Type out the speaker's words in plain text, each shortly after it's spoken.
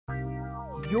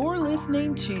You're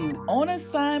listening to On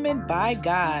Assignment by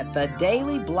God, the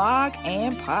daily blog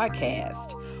and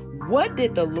podcast. What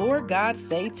did the Lord God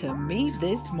say to me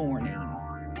this morning?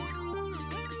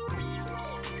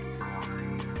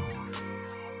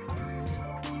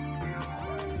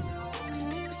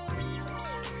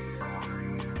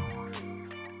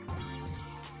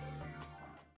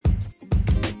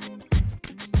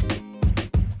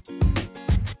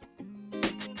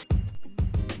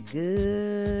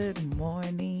 Good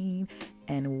morning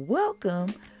and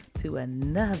welcome to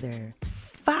another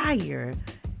fire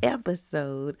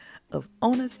episode of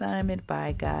On Assignment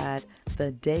by God,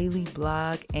 the daily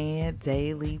blog and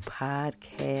daily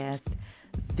podcast.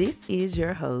 This is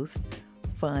your host,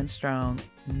 Fun Strong,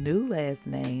 new last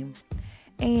name,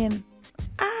 and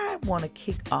I want to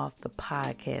kick off the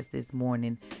podcast this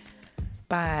morning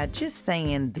by just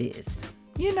saying this.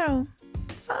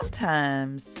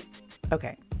 Sometimes,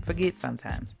 forget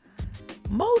sometimes.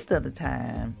 Most of the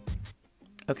time,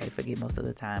 forget most of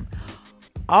the time.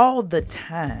 All the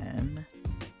time,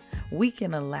 we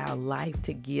can allow life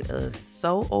to get us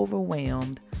so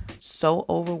overwhelmed, so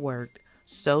overworked,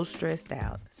 so stressed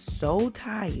out, so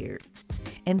tired.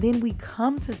 And then we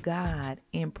come to God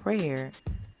in prayer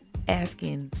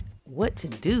asking what to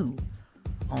do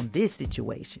on this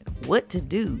situation, what to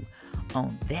do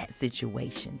on that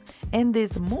situation. And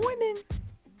this morning,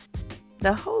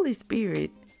 the Holy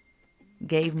Spirit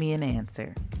gave me an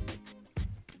answer.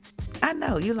 I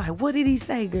know, you're like, what did he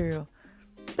say, girl?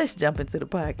 Let's jump into the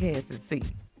podcast and see.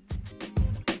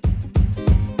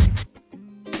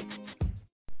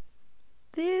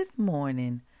 This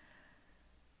morning,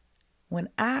 when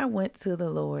I went to the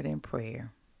Lord in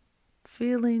prayer,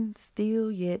 feeling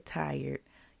still yet tired.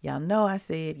 Y'all know I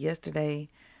said yesterday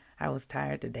I was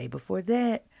tired. The day before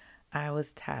that, I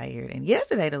was tired. And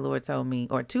yesterday the Lord told me,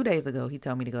 or 2 days ago, he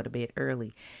told me to go to bed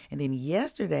early. And then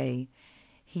yesterday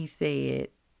he said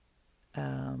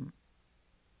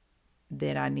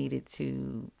that I needed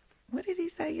to, what did he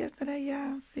say yesterday,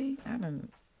 y'all? See, I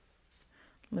don't,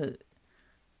 look.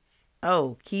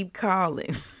 Oh, keep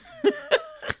calling.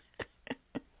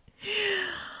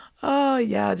 Oh,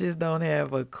 y'all just don't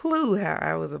have a clue how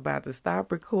I was about to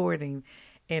stop recording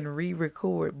and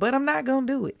re-record, but I'm not going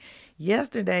to do it.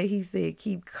 Yesterday, he said,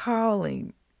 keep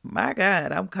calling. My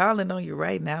God, I'm calling on you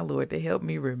right now, Lord, to help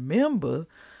me remember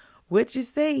what you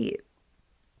said.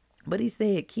 But he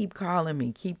said, keep calling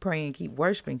me, keep praying, keep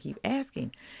worshiping, keep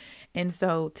asking. And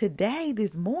so today,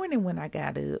 this morning when I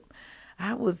got up,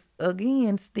 I was,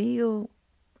 again, still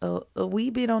a wee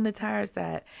bit on the tired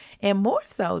side, and more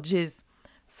so just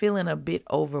feeling a bit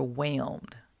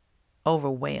overwhelmed.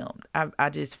 I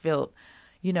just felt,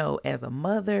 as a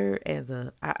mother,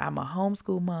 I'm a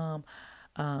homeschool mom.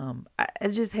 I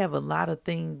just have a lot of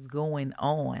things going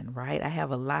on, right? I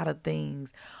have a lot of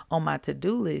things on my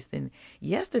to-do list. And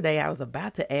yesterday I was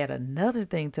about to add another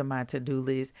thing to my to-do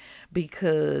list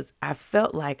because I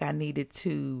felt like I needed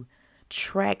to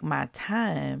track my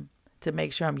time to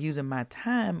make sure I'm using my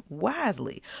time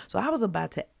wisely. So I was about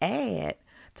to add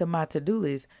to my to-do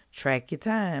list, track your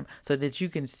time so that you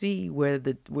can see where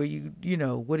you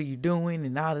what are you doing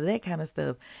and all of that kind of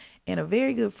stuff. And a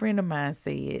very good friend of mine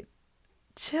said,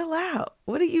 chill out.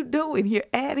 What are you doing? You're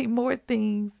adding more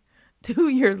things to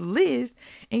your list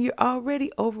and you're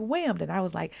already overwhelmed. And I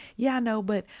was like, yeah, I know,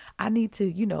 but I need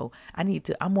to,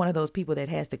 I'm one of those people that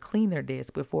has to clean their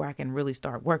desk before I can really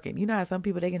start working. You know how some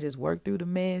people, they can just work through the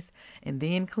mess and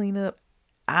then clean up.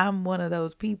 I'm one of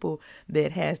those people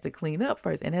that has to clean up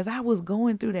first. And as I was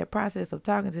going through that process of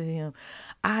talking to him,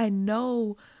 I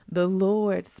know the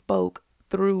Lord spoke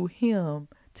through him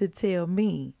to tell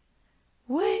me,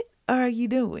 what are you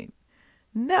doing?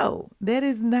 No, that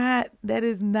is not that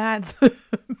is not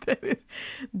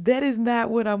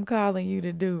what I'm calling you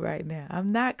to do right now.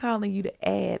 I'm not calling you to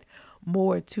add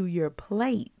more to your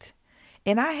plate.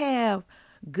 And I have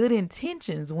good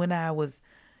intentions when I was,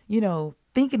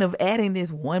 thinking of adding this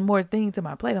one more thing to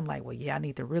my plate. I'm like, well, yeah, I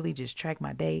need to really just track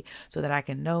my day so that I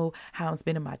can know how I'm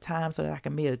spending my time so that I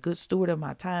can be a good steward of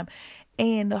my time.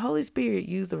 And the Holy Spirit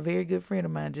used a very good friend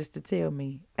of mine just to tell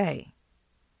me, hey,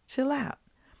 chill out.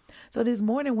 So this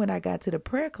morning when I got to the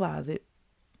prayer closet,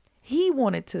 he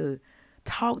wanted to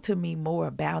talk to me more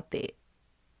about that.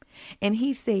 And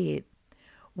he said,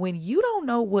 when you don't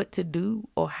know what to do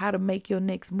or how to make your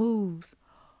next moves,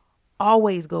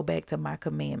 always go back to my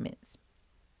commandments.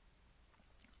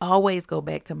 Always go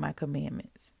back to my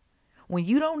commandments. When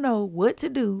you don't know what to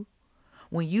do,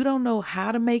 when you don't know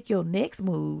how to make your next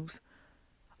moves,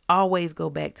 always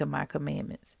go back to my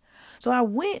commandments. So I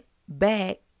went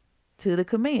back to the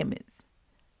commandments.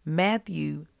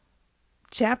 Matthew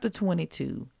chapter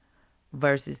 22,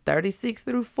 verses 36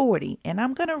 through 40, and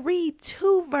I'm going to read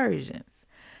two versions.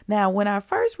 Now, when I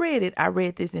first read it, I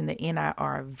read this in the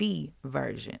NIRV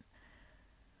version.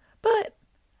 But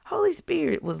Holy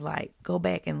Spirit was like, go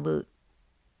back and look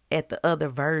at the other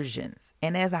versions.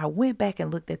 And as I went back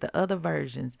and looked at the other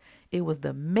versions, it was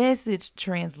the Message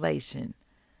translation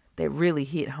that really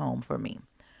hit home for me.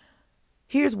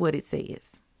 Here's what it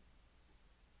says.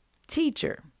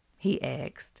 Teacher, he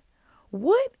asked,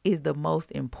 what is the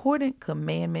most important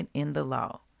commandment in the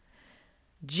law?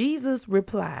 Jesus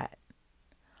replied,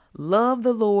 love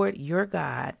the Lord your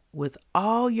God with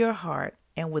all your heart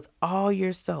and with all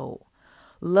your soul.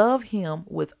 Love him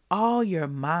with all your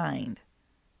mind.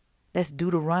 That's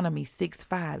Deuteronomy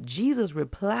 6:5. Jesus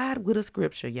replied with a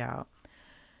scripture, y'all.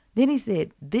 Then he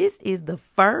said, this is the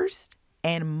first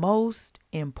and most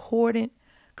important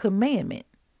commandment.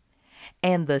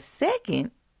 And the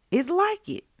second is like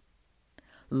it.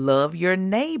 Love your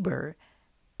neighbor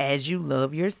as you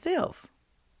love yourself,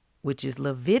 which is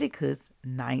Leviticus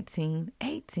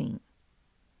 19:18.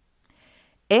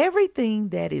 Everything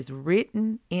that is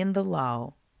written in the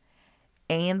law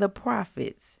and the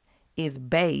prophets is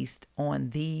based on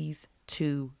these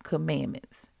two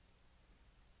commandments.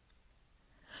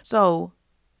 So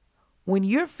when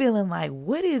you're feeling like,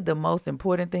 what is the most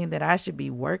important thing that I should be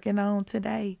working on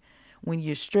today? When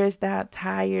you're stressed out,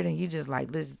 tired, and you just like,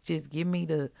 let's just give me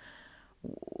the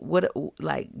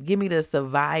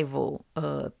survival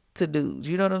to-dos.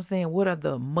 You know what I'm saying? What are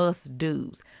the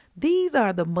must-dos? These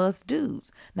are the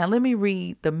must-dos. Now let me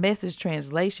read the Message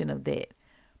translation of that.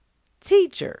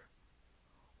 Teacher,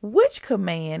 which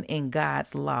command in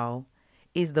God's law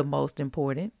is the most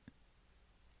important?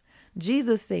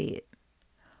 Jesus said,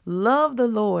 love the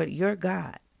Lord your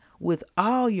God with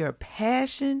all your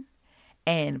passion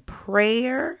and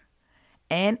prayer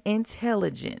and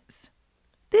intelligence.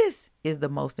 This is the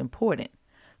most important,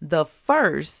 the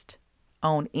first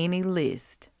on any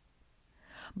list.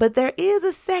 But there is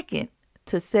a second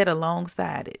to set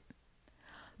alongside it.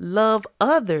 Love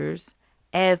others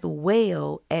as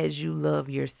well as you love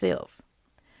yourself.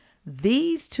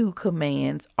 These two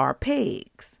commands are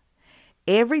pegs.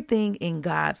 Everything in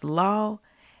God's law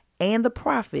and the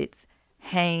prophets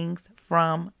hangs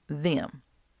from them.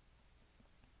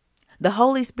 The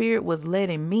Holy Spirit was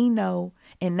letting me know,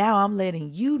 and now I'm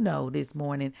letting you know this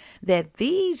morning, that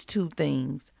these two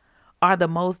things are the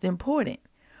most important.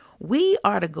 We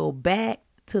are to go back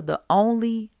to the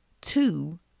only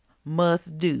two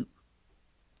must do.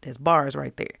 That's bars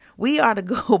right there. We are to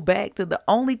go back to the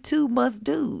only two must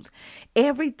do's.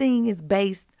 Everything is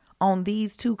based on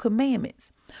these two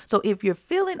commandments. So if you're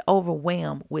feeling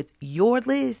overwhelmed with your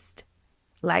list,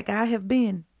 like I have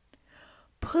been,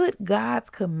 put God's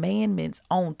commandments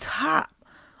on top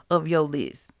of your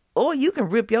list. Or you can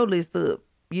rip your list up.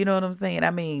 You know what I'm saying? I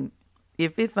mean,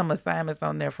 if it's some assignments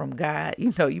on there from God,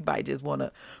 you might just want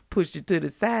to push it to the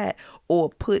side, or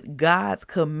put God's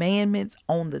commandments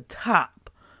on the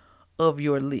top of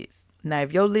your list. Now,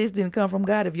 if your list didn't come from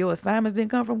God, if your assignments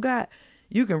didn't come from God,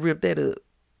 you can rip that up.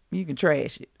 You can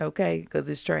trash it, okay? Because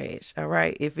it's trash, all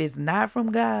right? If it's not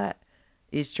from God,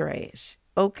 it's trash,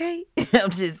 okay?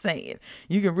 I'm just saying.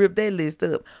 You can rip that list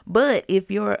up. But if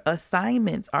your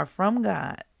assignments are from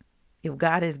God, if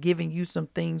God has given you some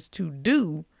things to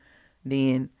do,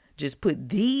 then just put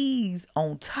these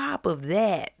on top of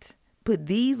that. Put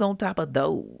these on top of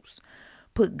those.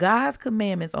 Put God's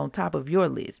commandments on top of your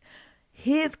list.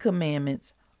 His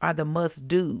commandments are the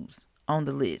must-dos on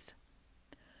the list.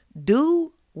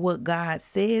 Do what God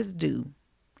says do,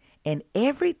 and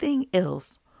everything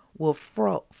else will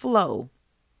flow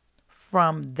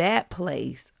from that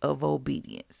place of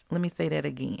obedience. Let me say that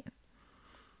again.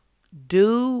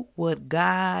 Do what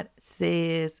God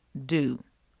says do.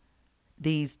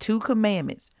 These two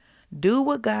commandments. Do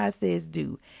what God says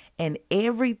do, and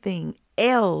everything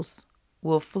else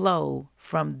will flow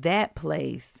from that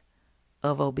place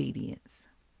of obedience.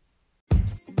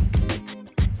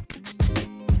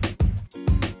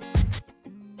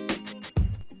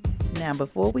 Now,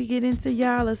 before we get into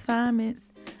y'all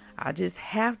assignments, I just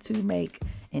have to make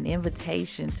an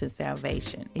invitation to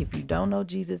salvation. If you don't know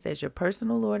Jesus as your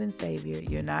personal Lord and Savior,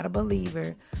 you're not a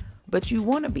believer, but you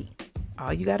want to be,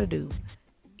 all you got to do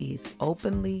is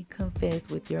openly confess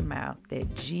with your mouth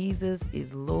that Jesus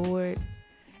is Lord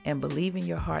and believe in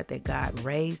your heart that God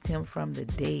raised him from the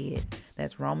dead.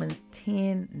 That's Romans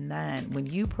 10:9. When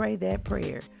you pray that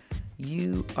prayer,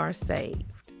 you are saved.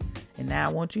 And now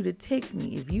I want you to text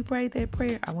me. If you prayed that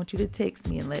prayer, I want you to text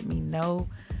me and let me know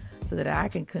so that I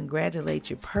can congratulate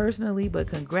you personally. But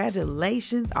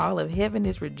congratulations, all of heaven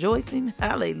is rejoicing.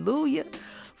 Hallelujah.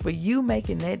 for you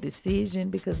making that decision,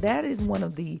 because that is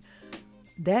the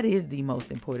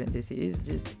most important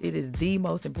decision. It is the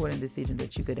most important decision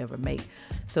that you could ever make.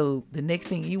 So the next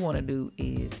thing you want to do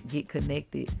is get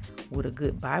connected with a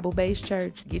good Bible-based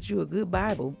church. Get you a good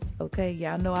Bible. Okay.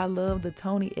 Y'all know I love the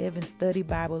Tony Evans Study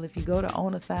Bible. If you go to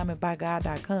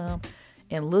onassignmentbygod.com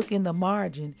and look in the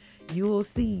margin, you will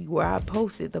see where I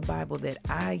posted the Bible that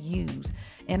I use.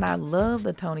 And I love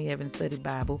the Tony Evans Study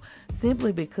Bible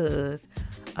simply because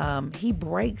he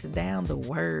breaks down the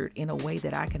word in a way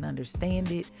that I can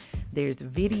understand it. There's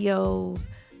videos,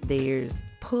 there's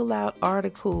pull-out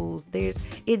articles,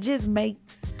 it just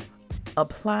makes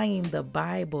applying the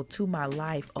Bible to my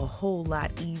life a whole lot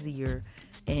easier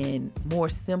and more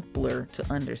simpler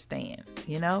to understand,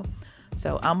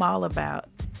 So I'm all about,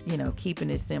 keeping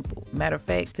it simple. Matter of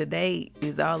fact, today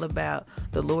is all about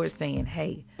the Lord saying,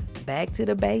 hey, back to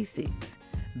the basics,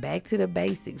 back to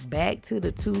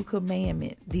the 2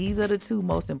 commandments. These are the 2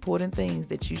 most important things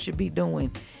that you should be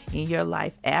doing in your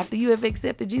life after you have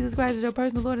accepted Jesus Christ as your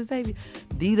personal Lord and Savior.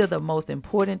 These are the most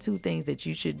important 2 things that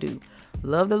you should do.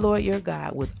 Love the Lord your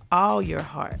God with all your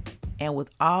heart and with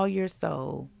all your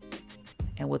soul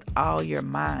and with all your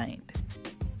mind.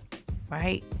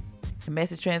 Right? The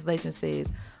Message translation says,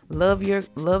 love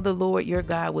the Lord your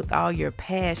God with all your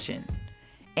passion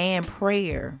and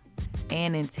prayer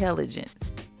and intelligence.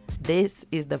 This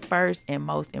is the first and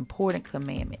most important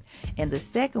commandment. And the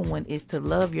second one is to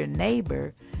love your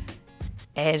neighbor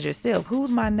as yourself.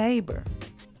 Who's my neighbor?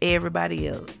 Everybody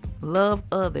else. Love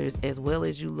others as well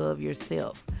as you love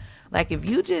yourself. Like if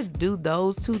you just do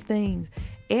those 2 things,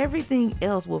 everything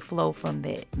else will flow from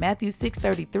that. Matthew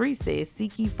 6:33 says,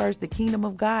 seek ye first the kingdom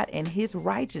of God and his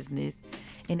righteousness,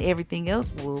 and everything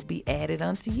else will be added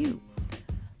unto you.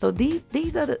 So these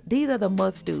are the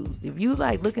must do's. If you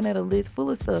like looking at a list full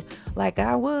of stuff like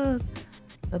I was,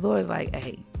 the Lord's like,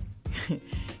 hey,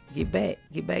 get back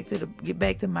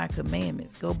to my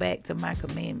commandments. Go back to my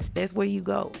commandments. That's where you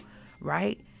go,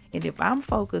 right? And if I'm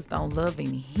focused on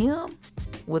loving him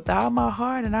with all my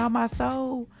heart and all my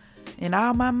soul and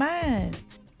all my mind,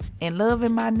 and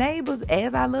loving my neighbors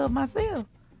as I love myself,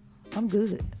 I'm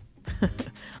good.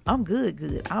 I'm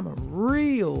good. I'm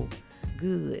real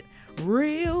good.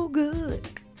 Real good.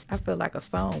 I feel like a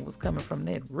song was coming from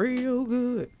that. Real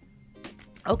good.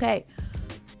 Okay.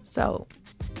 So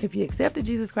if you accepted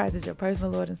Jesus Christ as your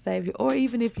personal Lord and Savior, or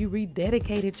even if you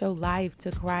rededicated your life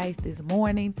to Christ this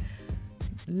morning,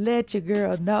 let your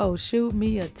girl know. Shoot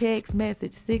me a text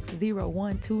message,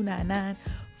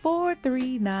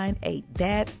 601-299-4398.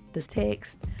 That's the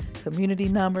text community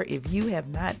number. If you have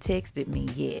not texted me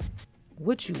yet,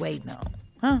 what you waiting on?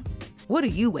 Huh? What are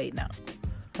you waiting on?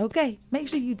 Okay, make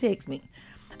sure you text me.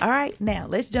 All right, now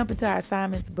let's jump into our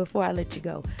assignments before I let you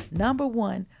go. Number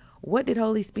 1, what did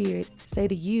Holy Spirit say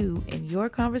to you in your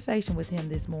conversation with him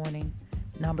this morning?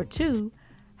 Number 2,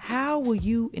 how will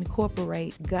you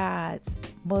incorporate God's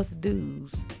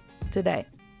must-dos today?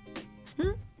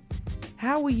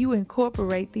 How will you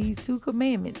incorporate these 2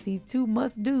 commandments, these 2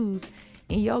 must-dos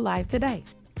in your life today?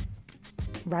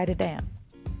 Write it down.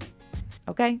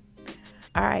 Okay?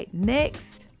 All right,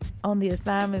 next on the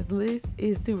assignments list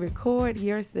is to record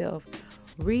yourself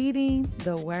reading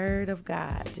the Word of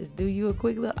God. Just do you a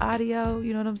quick little audio,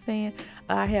 you know what I'm saying?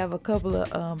 I have a couple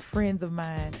of friends of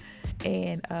mine,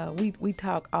 and we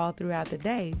talk all throughout the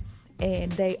day,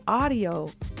 and they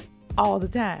audio all the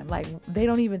time. Like they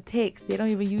don't even text. They don't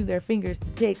even use their fingers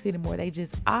to text anymore. They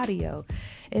just audio.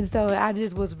 And so I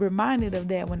just was reminded of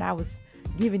that when I was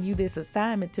giving you this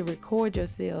assignment to record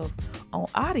yourself on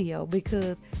audio,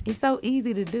 because it's so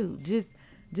easy to do.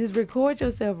 Just record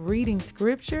yourself reading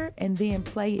scripture and then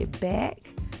play it back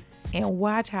and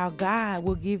watch how God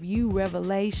will give you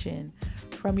revelation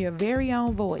from your very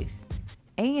own voice.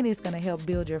 And it's going to help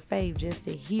build your faith just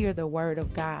to hear the Word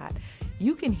of God.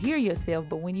 You can hear yourself,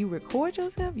 but when you record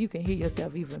yourself, you can hear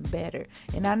yourself even better.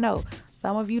 And I know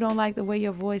some of you don't like the way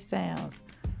your voice sounds.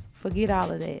 Forget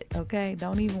all of that, okay?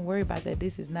 Don't even worry about that.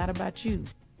 This is not about you.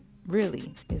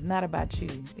 Really, it's not about you.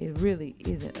 It really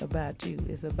isn't about you.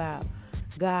 It's about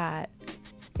God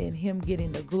and Him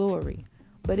getting the glory.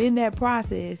 But in that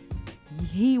process,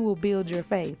 He will build your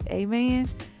faith. Amen?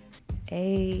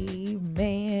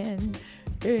 Amen.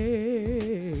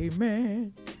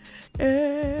 Amen.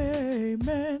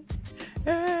 Amen.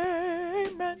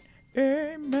 Amen.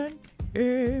 Amen.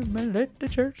 Amen. Let the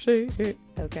church say it.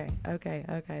 Okay.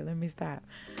 Let me stop.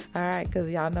 All right, because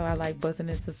y'all know I like busting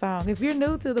into song. If you're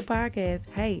new to the podcast,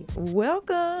 hey,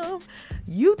 welcome.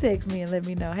 You text me and let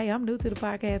me know, hey, I'm new to the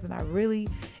podcast and I really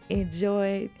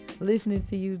enjoyed listening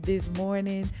to you this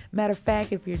morning. Matter of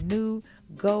fact, if you're new,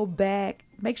 go back,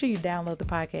 make sure you download the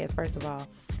podcast first of all.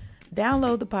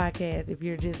 Download the podcast. If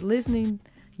you're just listening,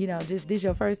 just this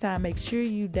your first time, make sure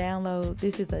you download.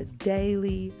 This is a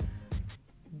daily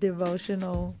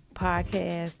devotional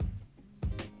podcast.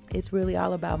 It's really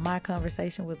all about my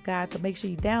conversation with God. So make sure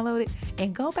you download it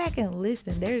and go back and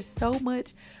listen. There's so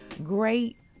much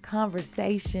great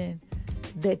conversation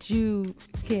that you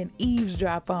can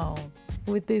eavesdrop on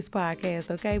with this podcast,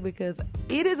 okay? Because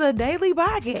it is a daily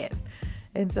podcast.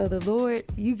 And so the Lord,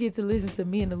 you get to listen to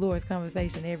me and the Lord's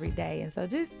conversation every day. And so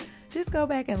just go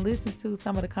back and listen to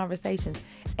some of the conversations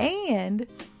and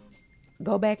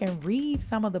go back and read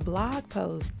some of the blog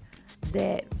posts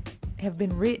that have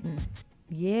been written.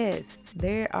 Yes,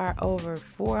 there are over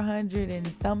 400 and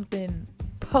something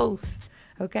posts,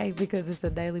 okay, because it's a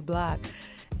daily blog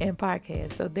and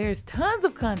podcast. So there's tons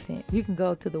of content. You can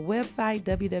go to the website,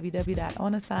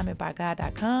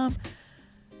 www.onassignmentbygod.com,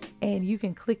 and you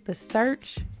can click the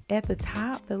search at the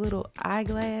top, the little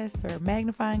eyeglass or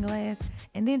magnifying glass,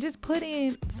 and then just put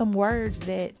in some words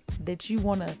that you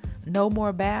want to know more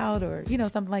about, or,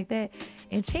 something like that.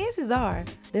 And chances are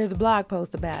there's a blog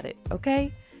post about it,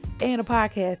 okay? And a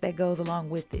podcast that goes along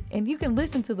with it. And you can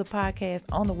listen to the podcast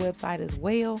on the website as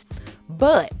well.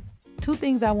 But 2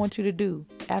 things I want you to do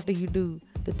after you do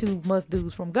the 2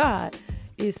 must-dos from God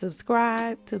is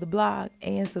subscribe to the blog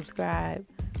and subscribe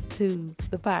to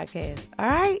the podcast. All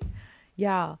right?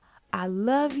 Y'all, I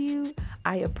love you.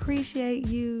 I appreciate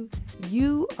you.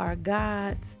 You are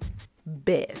God's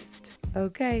best.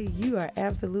 Okay? You are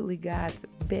absolutely God's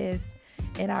best.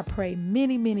 And I pray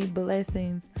many, many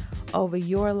blessings over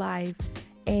your life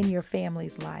and your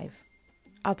family's life.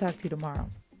 I'll talk to you tomorrow.